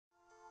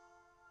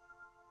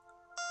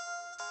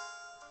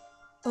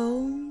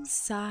Om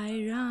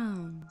Sai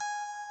Ram.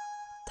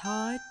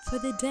 Thought for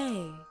the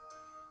day,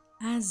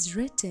 as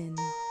written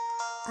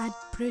at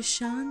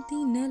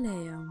Prasanthi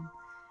NILAYAM,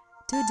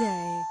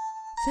 today,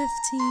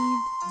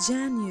 15th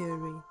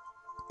January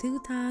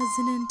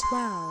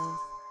 2012,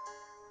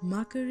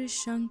 Makara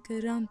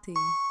Sankranti.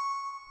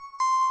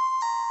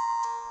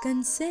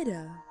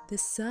 Consider the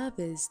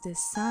service the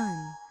sun,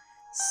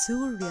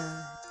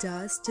 Surya,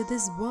 does to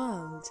this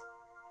world.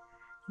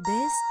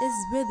 This is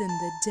within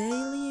the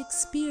daily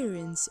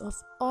experience of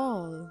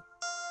all.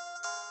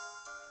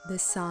 The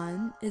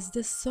sun is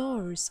the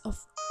source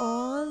of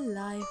all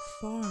life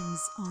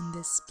forms on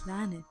this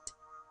planet.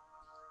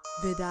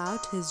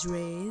 Without his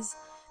rays,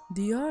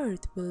 the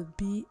earth will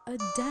be a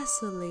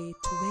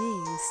desolate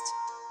waste.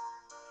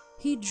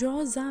 He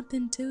draws up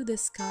into the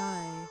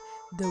sky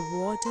the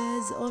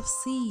waters of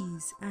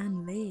seas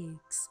and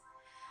lakes,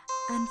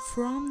 and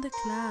from the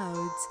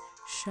clouds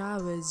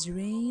showers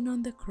rain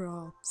on the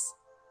crops.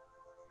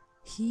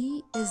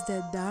 He is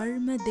the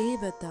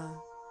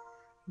Dharmadevatha,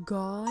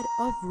 God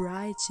of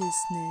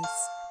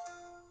righteousness,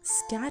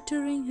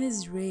 scattering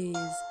his rays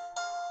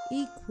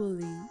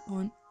equally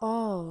on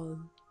all.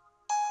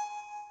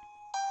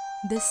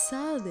 The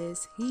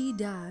service he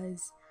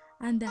does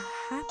and the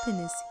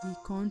happiness he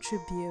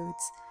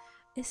contributes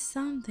is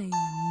something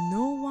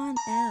no one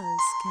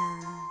else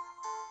can.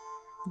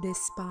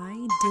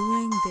 Despite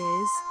doing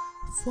this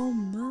for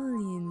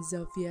millions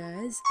of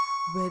years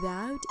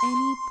without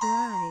any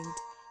pride,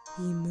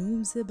 he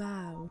moves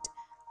about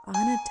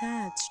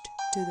unattached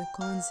to the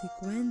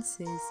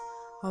consequences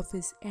of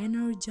his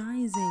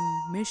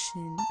energizing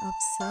mission of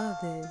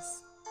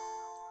service.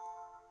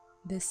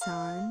 The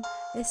sun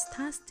is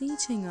thus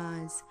teaching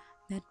us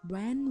that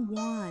when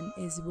one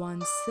is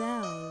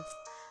oneself,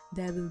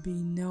 there will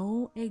be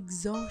no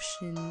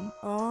exhaustion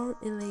or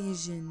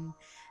elation,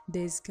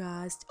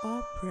 disgust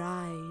or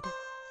pride.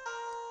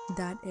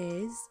 That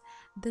is,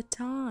 the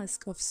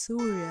task of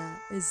Surya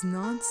is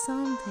not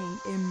something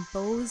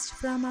imposed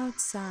from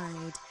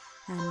outside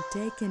and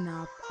taken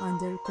up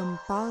under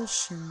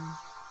compulsion.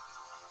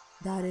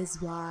 That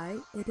is why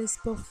it is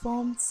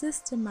performed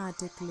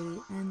systematically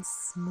and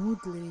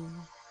smoothly.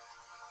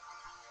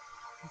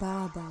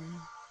 Baba.